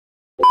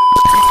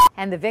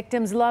and the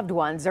victim's loved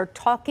ones are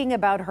talking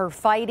about her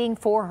fighting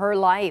for her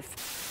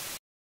life.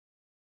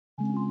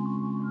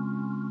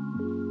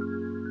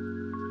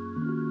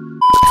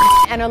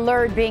 An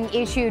alert being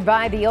issued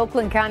by the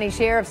Oakland County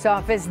Sheriff's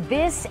Office.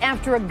 This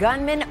after a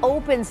gunman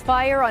opens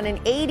fire on an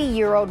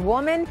 80-year-old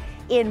woman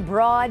in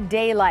broad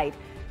daylight.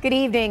 Good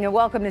evening and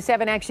welcome to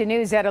 7 Action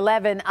News at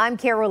 11. I'm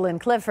Carolyn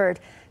Clifford.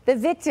 The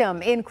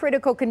victim in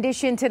critical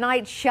condition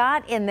tonight,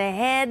 shot in the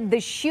head. The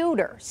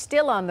shooter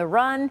still on the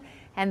run,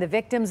 and the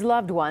victim's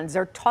loved ones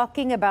are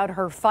talking about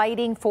her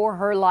fighting for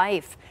her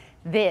life.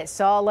 This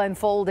all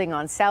unfolding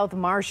on South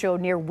Marshall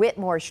near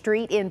Whitmore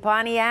Street in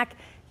Pontiac.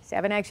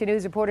 7 Action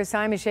News reporter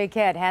Simon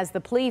Shaquette has the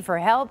plea for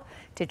help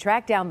to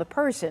track down the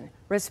person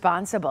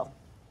responsible.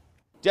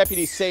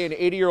 Deputies say an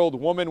 80-year-old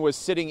woman was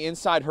sitting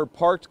inside her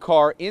parked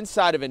car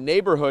inside of a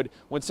neighborhood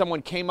when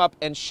someone came up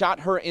and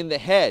shot her in the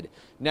head.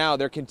 Now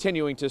they're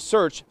continuing to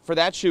search for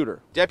that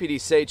shooter.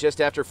 Deputies say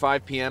just after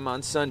 5 p.m.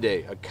 on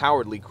Sunday, a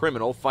cowardly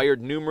criminal fired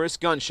numerous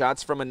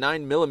gunshots from a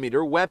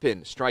 9mm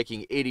weapon,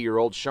 striking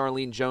 80-year-old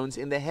Charlene Jones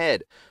in the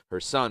head, her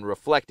son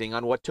reflecting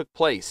on what took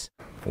place.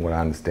 From what I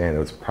understand, it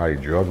was probably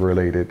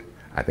drug-related.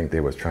 I think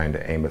they was trying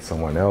to aim at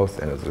someone else,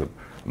 and it was a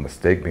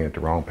mistake being at the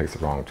wrong place at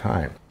the wrong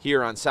time.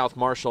 Here on South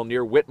Marshall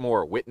near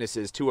Whitmore,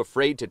 witnesses too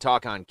afraid to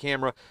talk on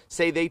camera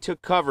say they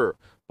took cover.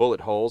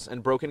 Bullet holes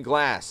and broken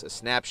glass, a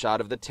snapshot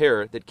of the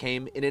terror that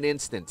came in an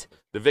instant.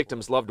 The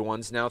victim's loved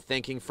ones now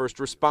thanking first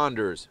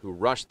responders who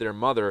rushed their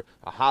mother,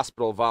 a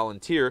hospital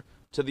volunteer,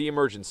 to the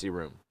emergency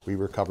room. We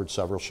recovered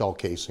several shell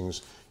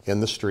casings in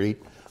the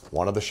street.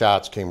 One of the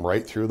shots came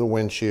right through the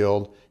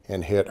windshield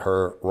and hit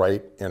her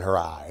right in her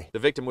eye. The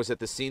victim was at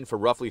the scene for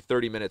roughly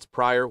 30 minutes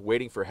prior,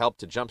 waiting for help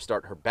to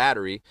jumpstart her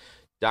battery.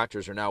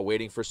 Doctors are now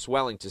waiting for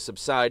swelling to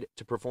subside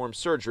to perform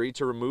surgery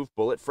to remove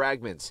bullet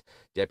fragments.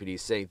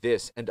 Deputies say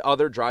this and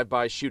other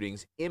drive-by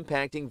shootings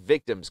impacting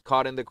victims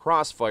caught in the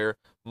crossfire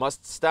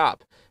must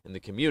stop, and the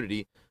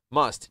community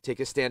must take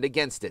a stand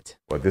against it.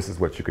 Well, this is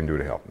what you can do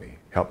to help me.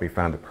 Help me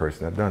find the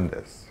person that done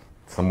this.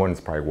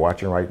 Someone's probably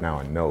watching right now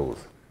and knows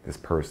this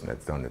person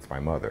that's done this, my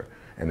mother.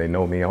 And they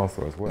know me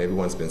also as well.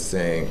 Everyone's been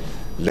saying,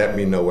 let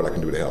me know what I can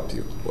do to help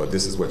you. Well,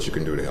 this is what you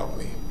can do to help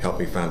me. Help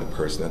me find the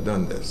person that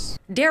done this.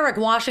 Derek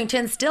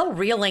Washington still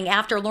reeling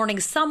after learning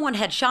someone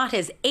had shot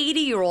his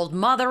 80-year-old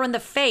mother in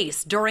the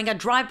face during a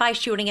drive-by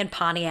shooting in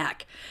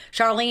Pontiac.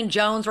 Charlene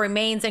Jones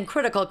remains in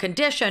critical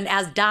condition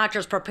as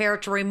doctors prepare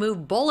to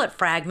remove bullet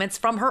fragments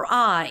from her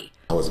eye.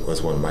 That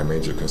was one of my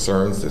major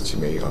concerns, that she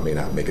may or may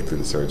not make it through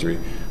the surgery,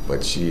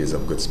 but she is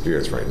of good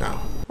spirits right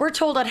now. We're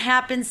told it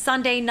happened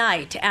Sunday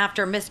night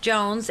after Miss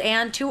Jones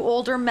and two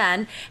older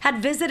men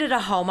had visited a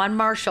home on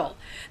Marshall.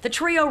 The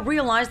trio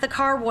realized the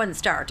car wouldn't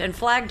start and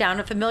flagged down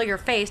a familiar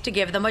face to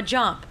give them a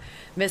jump.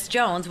 Miss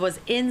Jones was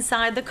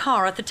inside the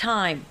car at the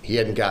time. He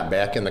hadn't got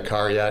back in the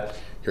car yet.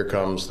 Here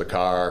comes the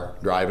car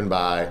driving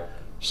by,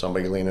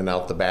 somebody leaning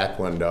out the back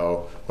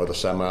window with a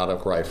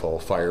semi-automatic rifle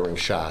firing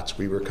shots.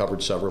 We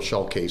recovered several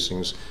shell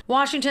casings.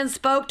 Washington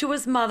spoke to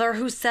his mother,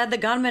 who said the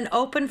gunman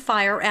opened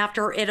fire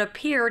after it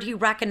appeared he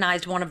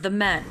recognized one of the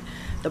men.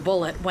 The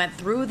bullet went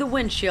through the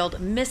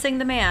windshield, missing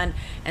the man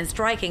and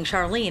striking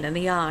Charlene in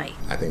the eye.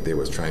 I think they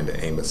was trying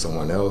to aim at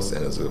someone else,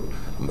 and it was a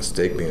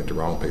mistake being at the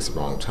wrong place at the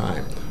wrong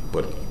time,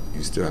 but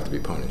you still have to be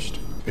punished.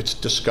 It's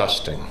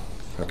disgusting,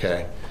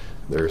 okay?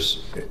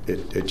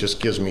 It just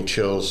gives me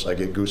chills. I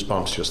get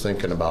goosebumps just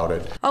thinking about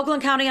it.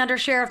 Oakland County Under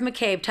Sheriff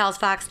McCabe tells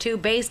Fox 2,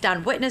 based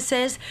on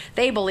witnesses,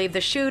 they believe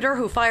the shooter,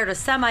 who fired a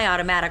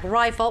semi-automatic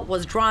rifle,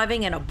 was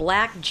driving in a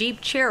black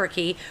Jeep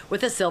Cherokee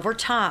with a silver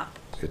top.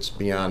 It's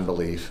beyond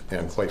belief,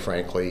 and quite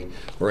frankly,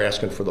 we're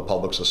asking for the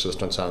public's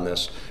assistance on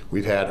this.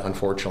 We've had,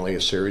 unfortunately,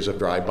 a series of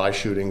drive-by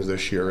shootings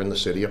this year in the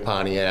city of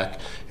Pontiac,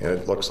 and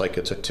it looks like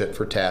it's a tit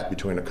for tat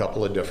between a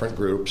couple of different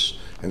groups,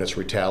 and it's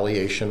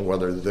retaliation,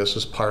 whether this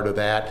is part of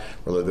that,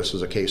 whether this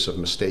is a case of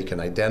mistaken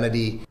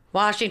identity.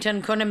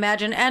 Washington couldn't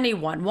imagine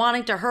anyone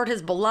wanting to hurt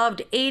his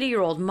beloved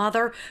 80-year-old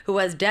mother, who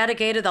has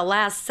dedicated the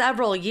last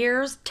several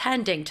years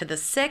tending to the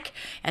sick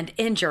and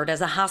injured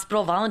as a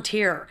hospital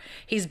volunteer.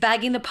 He's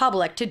begging the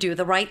public to do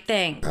the right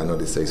thing. I know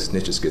they say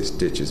snitches get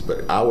stitches,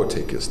 but I will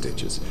take your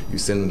stitches. You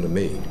send them to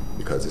me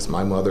because it's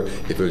my mother.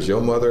 If it was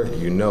your mother,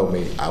 you know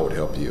me, I would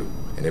help you,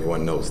 and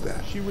everyone knows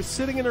that. She was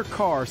sitting in her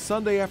car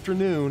Sunday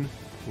afternoon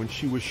when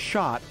she was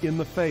shot in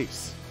the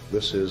face.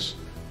 This is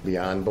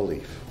beyond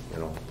belief, you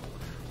know.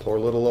 Poor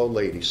little old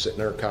lady sitting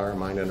in her car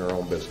minding her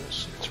own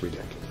business. It's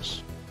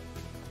ridiculous.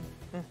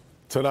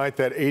 Tonight,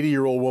 that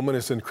 80-year-old woman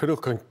is in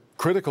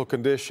critical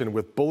condition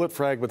with bullet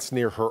fragments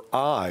near her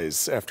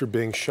eyes after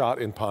being shot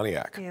in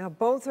Pontiac. Yeah,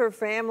 both her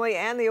family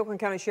and the Oakland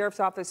County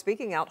Sheriff's Office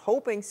speaking out,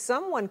 hoping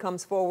someone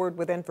comes forward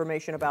with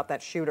information about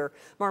that shooter.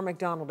 Mara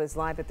McDonald is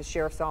live at the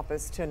Sheriff's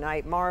Office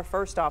tonight. Mara,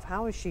 first off,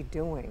 how is she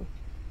doing?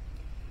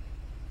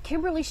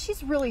 Kimberly,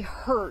 she's really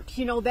hurt.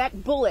 You know,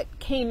 that bullet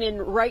came in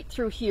right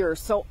through here,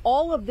 so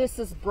all of this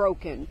is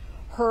broken.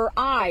 Her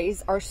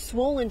eyes are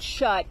swollen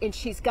shut, and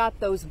she's got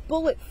those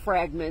bullet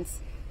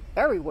fragments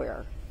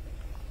everywhere.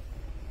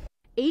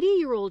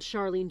 80-year-old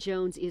Charlene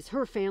Jones is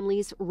her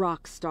family's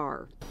rock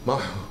star.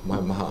 My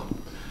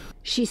mom,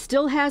 She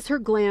still has her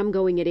glam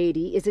going at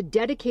 80, is a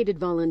dedicated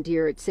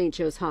volunteer at St.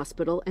 Joe's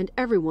Hospital, and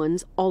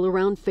everyone's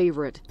all-around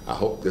favorite. I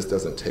hope this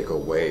doesn't take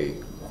away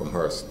from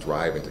her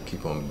striving to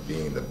keep on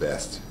being the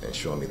best and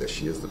showing me that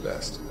she is the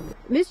best.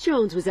 Ms.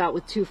 Jones was out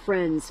with two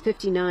friends,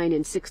 59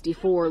 and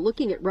 64,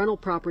 looking at rental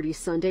properties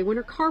Sunday when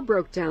her car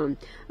broke down.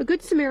 A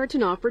Good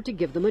Samaritan offered to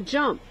give them a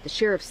jump. The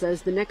sheriff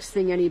says the next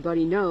thing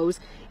anybody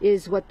knows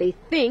is what they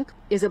think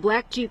is a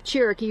black Jeep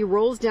Cherokee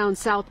rolls down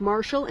South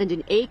Marshall and an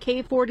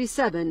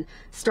AK-47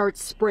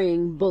 starts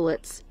spraying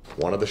bullets.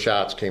 One of the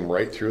shots came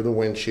right through the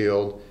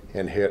windshield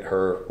and hit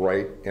her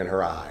right in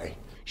her eye,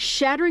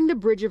 shattering the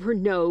bridge of her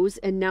nose,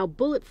 and now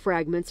bullet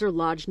fragments are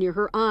lodged near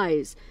her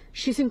eyes.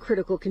 She's in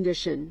critical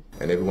condition.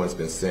 And everyone's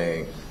been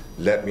saying,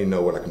 let me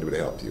know what I can do to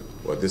help you.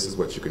 Or this is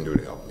what you can do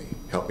to help me.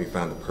 Help me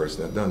find the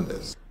person that done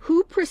this.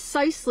 Who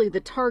precisely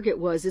the target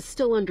was is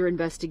still under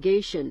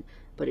investigation,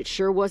 but it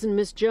sure wasn't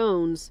Miss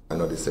Jones. I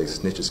know they say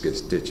snitches get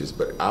stitches,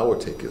 but I will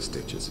take your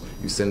stitches.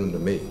 You send them to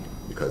me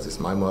because it's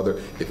my mother.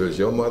 If it was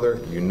your mother,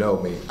 you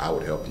know me, I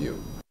would help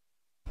you.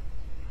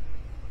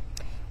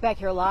 Back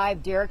here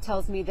live, Derek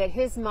tells me that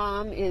his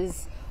mom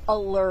is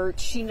alert.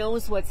 She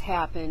knows what's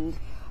happened.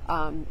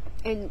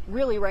 And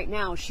really right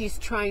now, she's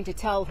trying to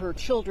tell her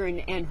children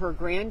and her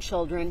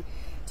grandchildren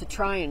to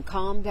try and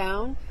calm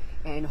down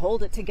and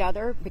hold it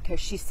together because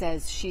she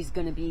says she's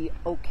going to be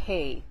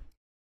okay.